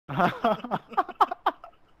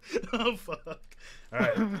Oh fuck! All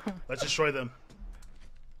right, let's destroy them.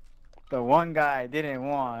 The one guy I didn't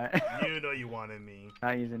want. You know you wanted me.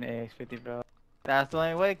 Not using AX50, bro. That's the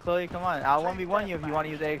only way, Chloe. Come on. I'll 1v1 you if you want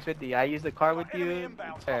to use AX50. I use the car with you.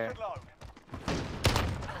 Fair.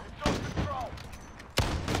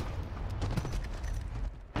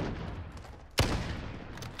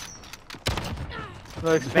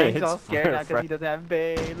 Look, Spank's all scared now because he doesn't have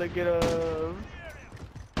bait. Look at him.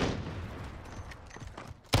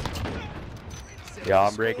 Yeah,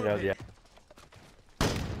 I'm breaking out, yeah. I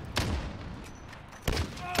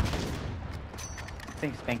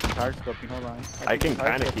think Spankie's hard scoping. Hold on. I can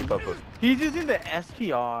kind of keep up with. He's using the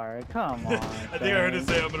SPR. Come on. I think I heard him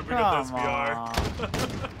say I'm gonna bring up the SPR.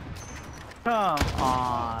 Come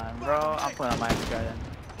on, bro. I'm putting on my SPR then.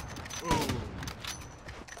 Ooh.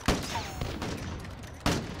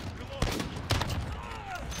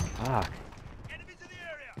 Fuck.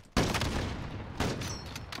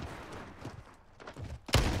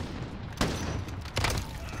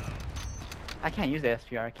 I can't use the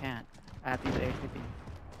SPR. I can't. I have to use the AX50.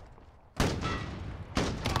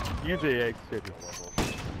 Use the AX50.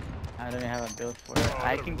 I don't even have a build for it.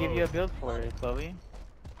 I can give you a build for it, Chloe.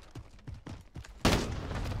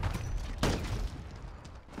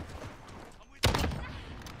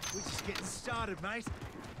 We're just getting started, mate.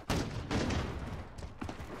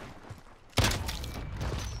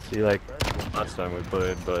 See, like last time we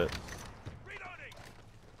played, but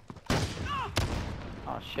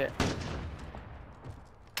Oh shit.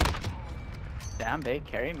 Damn, they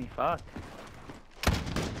carry me. Fuck.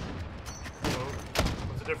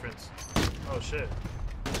 What's the difference? Oh shit.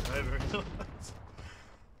 I haven't realized.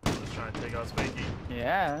 I'm just trying to take out Spankie.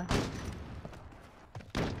 Yeah.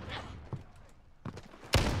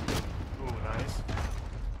 Ooh, nice.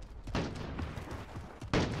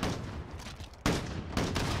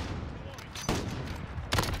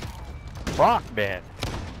 fuck, man.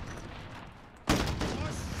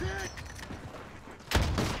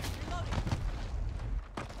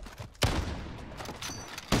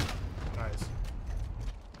 Nice.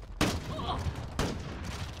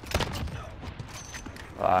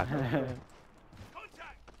 Fuck.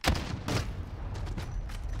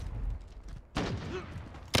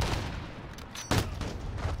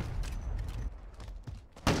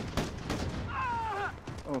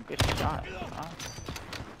 Oh, good shot. Wow.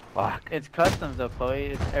 Fuck. It's customs though,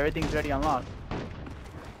 Chloe. Everything's already unlocked.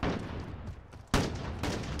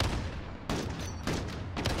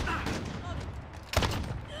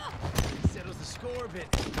 Settles the score a bit.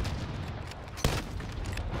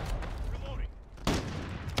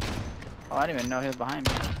 Oh, I didn't even know he was behind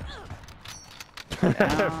me.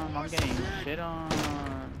 Damn, I'm getting shit on.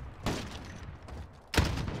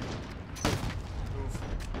 Oof.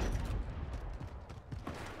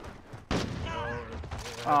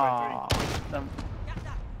 Oh,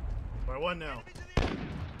 By one now.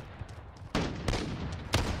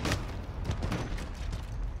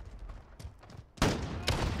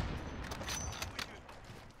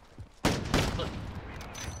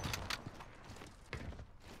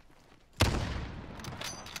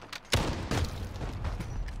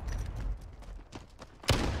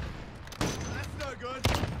 That's no good.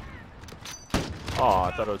 Oh,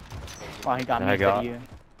 I thought it was. wow, he got me instead of you.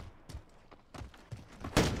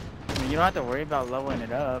 I mean, you don't have to worry about leveling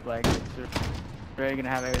it up. Like, you're really gonna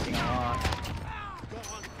have everything unlocked.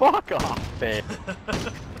 Fuck off, man.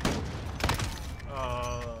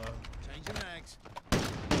 Change your mags.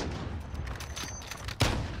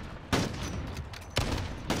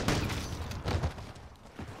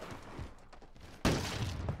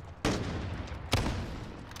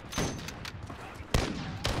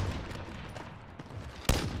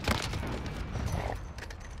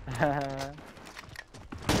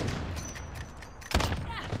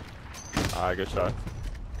 Alright, good shot.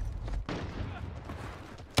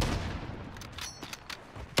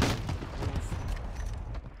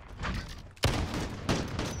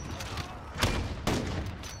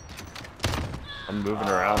 I'm moving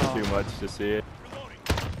around too much to see it.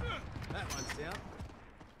 That one's down.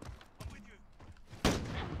 I'm with you.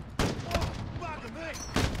 Oh, bugger me.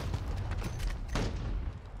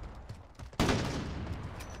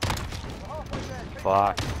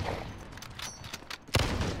 Fuck.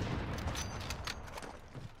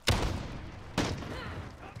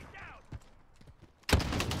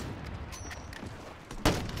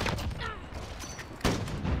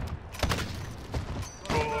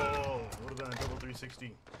 Oh, what about a double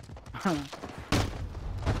 360? Oh,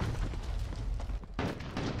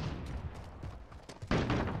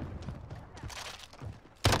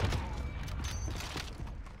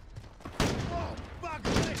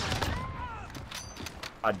 bugger me.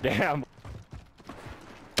 Damn.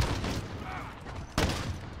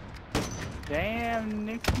 Damn,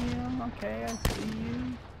 Nixxxium. Okay, I see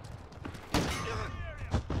you.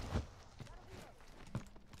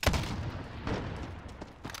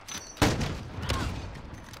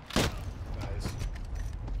 Nice.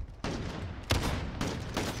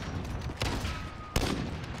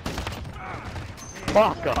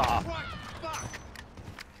 Fuck off.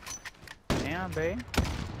 Damn, babe.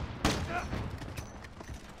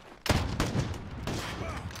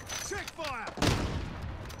 Check fire.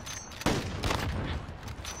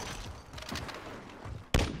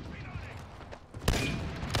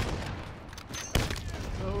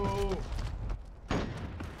 Oh.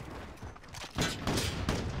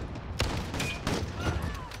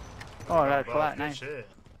 Oh, I got a Bro, flat. good Nice. shit.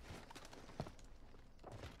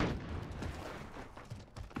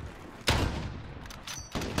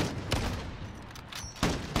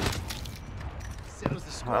 Settles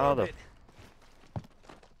the score How a the bit.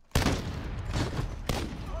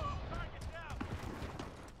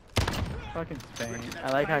 Fucking Spain.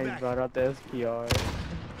 I like how you brought out the SPR.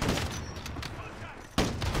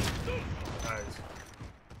 Nice.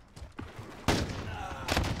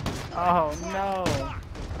 Oh no.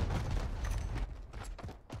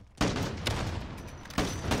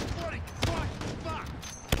 Bloody fuck, fuck.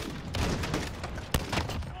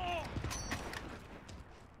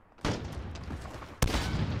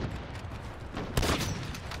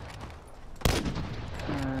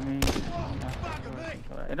 I mean,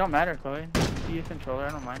 it don't matter, Chloe. You use controller,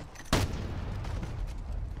 I don't mind.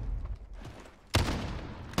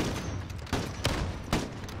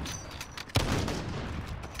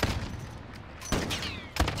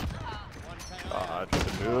 Dodge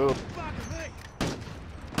the move.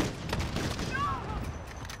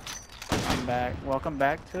 I'm back. Welcome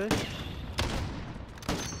back, Tush.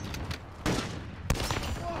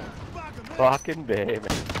 Fucking babe.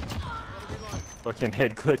 Fucking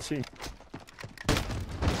head glitching.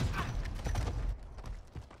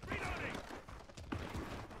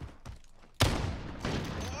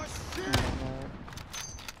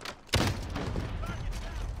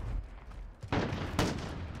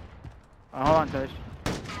 Oh, hold on, Tush.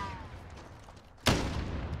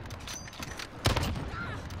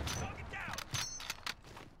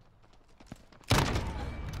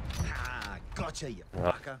 Ah, gotcha, you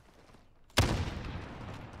Yeah. fucker.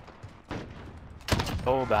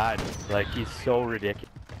 So bad. Like, he's so ridiculous.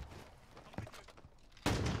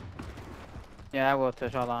 Yeah, I will,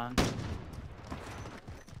 Tush. Hold on.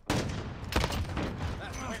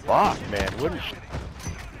 Fuck, man. Wouldn't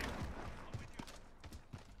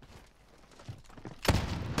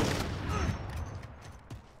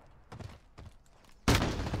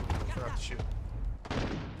Forgot to shoot.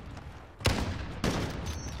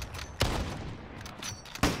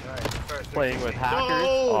 Nice. First playing with hackers.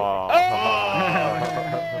 No! Oh.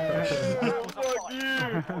 Fuck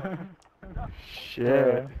you.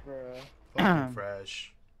 Shit. Fucking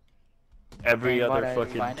fresh. Every Aimbot other at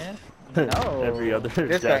fucking. finest? No. Every other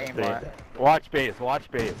This guy death aimbot. thing. Watch base, watch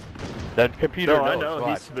base. That computer No, I knows, know,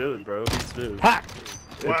 watch. he's smooth, bro. He's smooth. Hack!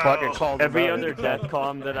 It Wow. fucking called Every him out. other death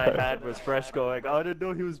comm that I had was fresh going, "Oh, I didn't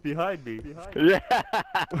know he was behind me. Yeah.